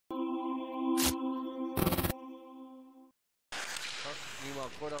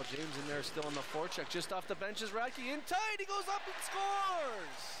Meanwhile, Cordell James in there still on the forecheck. Just off the bench is Radke in tight. He goes up and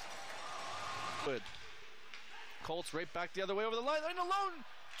scores. Good. Colts right back the other way over the line. Alone.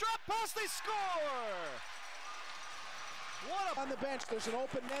 Drop pass. They score. What a... On the bench, there's an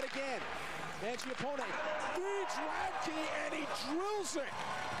open net again. Man's the opponent. Feeds Radke and he drills it.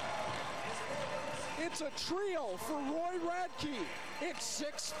 It's a trio for Roy Radke. It's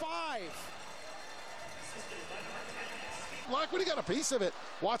 6-5. Lockwood, he got a piece of it.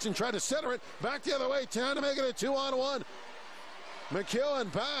 Watson tried to center it. Back the other way. Trying to make it a 2-on-1.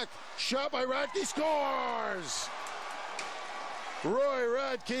 McEwen back. Shot by Radke. Scores! Roy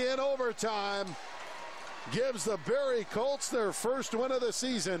Radke in overtime gives the Barrie Colts their first win of the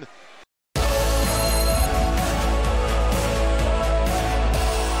season.